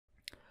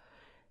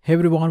Hey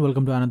everyone,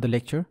 welcome to another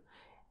lecture.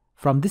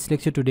 From this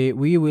lecture today,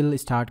 we will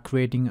start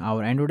creating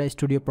our Android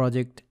Studio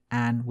project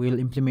and we'll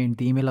implement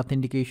the email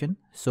authentication.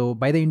 So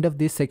by the end of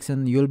this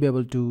section, you'll be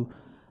able to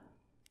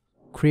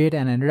create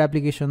an Android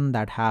application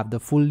that have the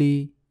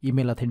fully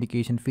email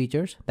authentication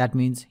features. That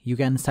means you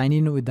can sign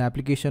in with the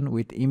application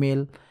with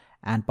email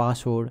and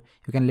password.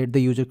 You can let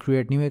the user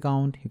create new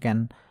account. You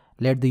can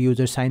let the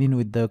user sign in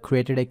with the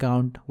created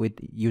account with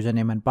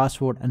username and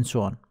password and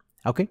so on.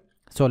 Okay,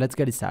 so let's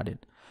get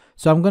started.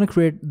 So I'm going to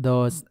create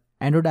the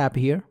Android app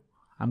here.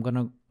 I'm going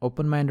to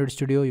open my Android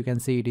Studio. You can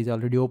see it is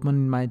already open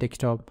in my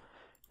desktop.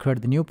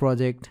 Create the new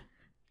project,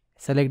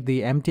 select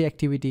the empty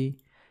activity,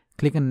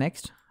 click on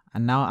next.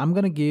 And now I'm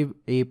going to give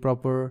a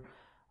proper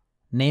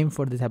name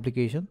for this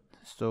application.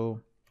 So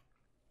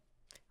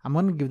I'm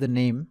going to give the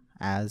name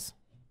as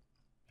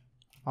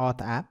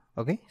auth app.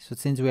 Okay, so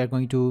since we are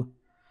going to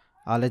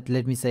let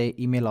me say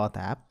email auth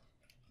app.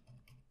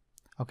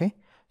 Okay,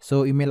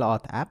 so email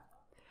auth app.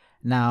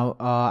 Now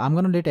I'm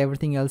going to let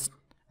everything else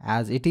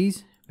as it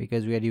is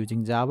because we are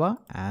using Java,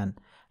 and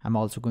I'm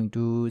also going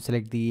to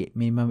select the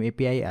minimum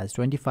API as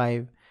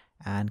 25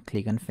 and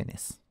click on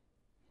finish.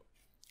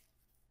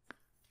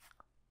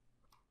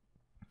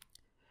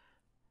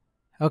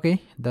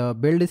 Okay, the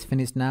build is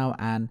finished now,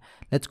 and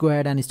let's go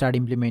ahead and start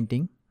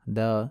implementing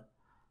the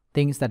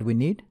things that we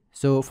need.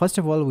 So first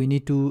of all, we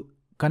need to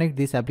connect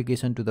this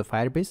application to the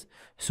Firebase.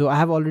 So I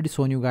have already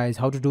shown you guys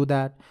how to do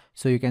that,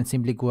 so you can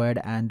simply go ahead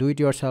and do it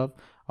yourself.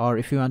 Or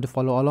if you want to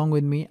follow along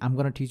with me, I'm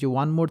going to teach you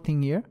one more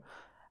thing here,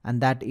 and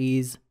that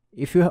is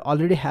if you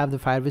already have the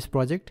Firebase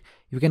project,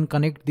 you can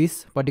connect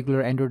this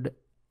particular Android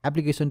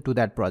application to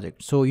that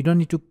project. So you don't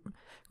need to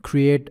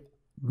create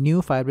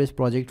new Firebase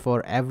project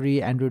for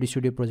every Android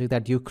Studio project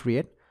that you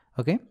create.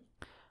 Okay,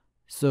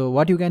 so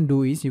what you can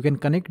do is you can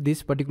connect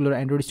this particular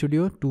Android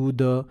Studio to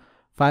the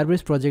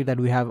Firebase project that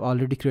we have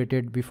already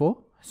created before.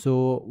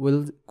 So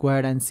we'll go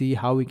ahead and see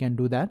how we can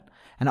do that.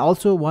 And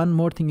also one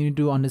more thing you need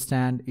to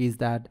understand is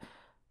that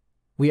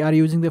we are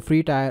using the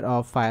free tier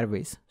of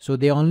Firebase, so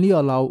they only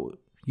allow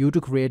you to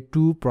create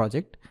 2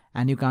 projects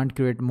and you can't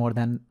create more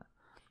than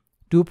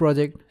 2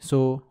 projects.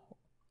 So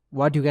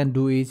what you can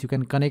do is you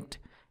can connect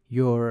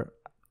your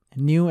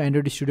new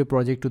Android Studio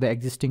project to the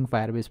existing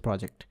Firebase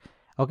project.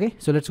 Okay,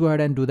 so let's go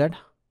ahead and do that.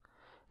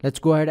 Let's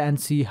go ahead and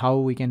see how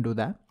we can do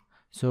that.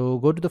 So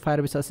go to the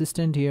Firebase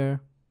assistant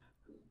here,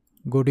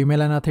 go to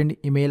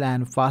email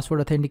and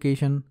password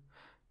authentication,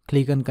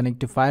 click on connect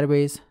to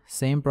Firebase,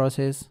 same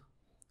process.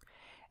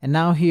 And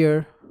now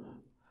here,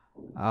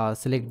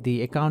 select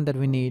the account that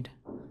we need.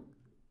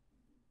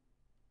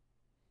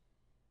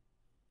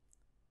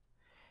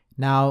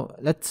 Now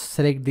let's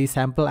select the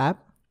sample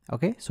app.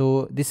 Okay,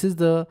 so this is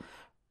the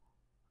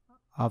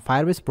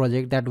Firebase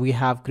project that we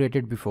have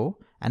created before.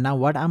 And now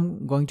what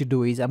I'm going to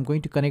do is I'm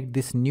going to connect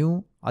this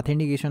new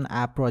authentication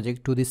app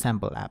project to the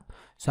sample app.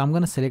 So I'm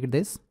going to select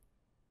this.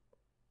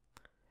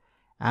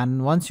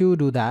 And once you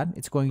do that,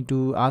 it's going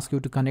to ask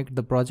you to connect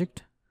the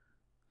project.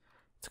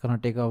 It's going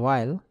to take a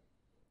while.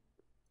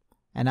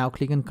 And now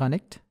click on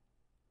connect.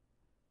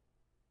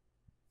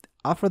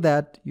 After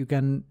that, you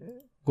can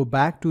go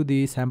back to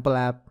the sample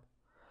app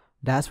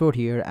dashboard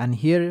here, and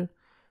here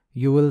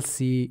you will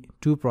see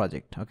 2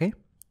 projects. Okay,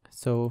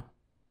 so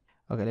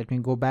okay, let me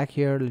go back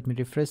here. Let me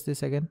refresh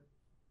this again.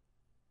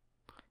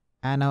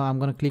 And now I'm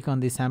going to click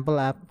on the sample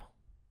app,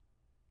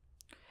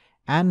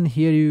 and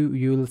here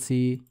you will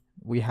see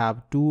we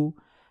have 2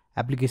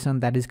 application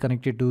that is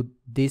connected to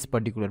this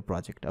particular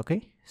project.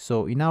 Okay,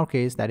 so in our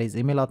case that is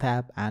email auth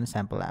app and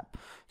sample app.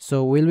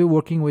 So we'll be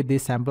working with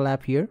this sample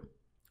app here,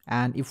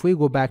 and if we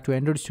go back to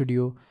Android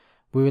Studio,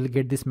 we will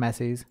get this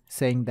message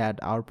saying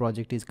that our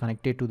project is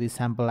connected to the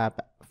sample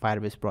app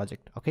Firebase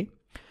project. Okay,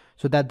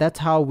 so that's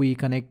how we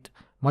connect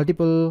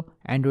multiple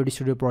Android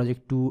Studio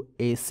project to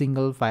a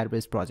single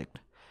Firebase project.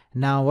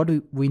 Now what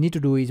we need to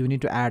do is we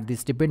need to add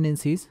these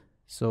dependencies.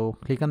 So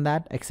click on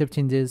that, accept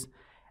changes,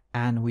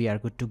 and we are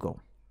good to go.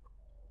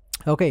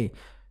 Okay,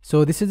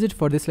 so this is it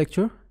for this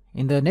lecture.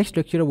 In the next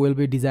lecture, we'll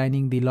be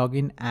designing the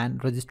login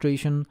and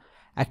registration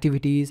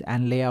activities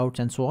and layouts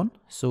and so on.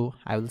 So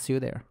I will see you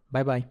there.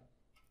 Bye bye.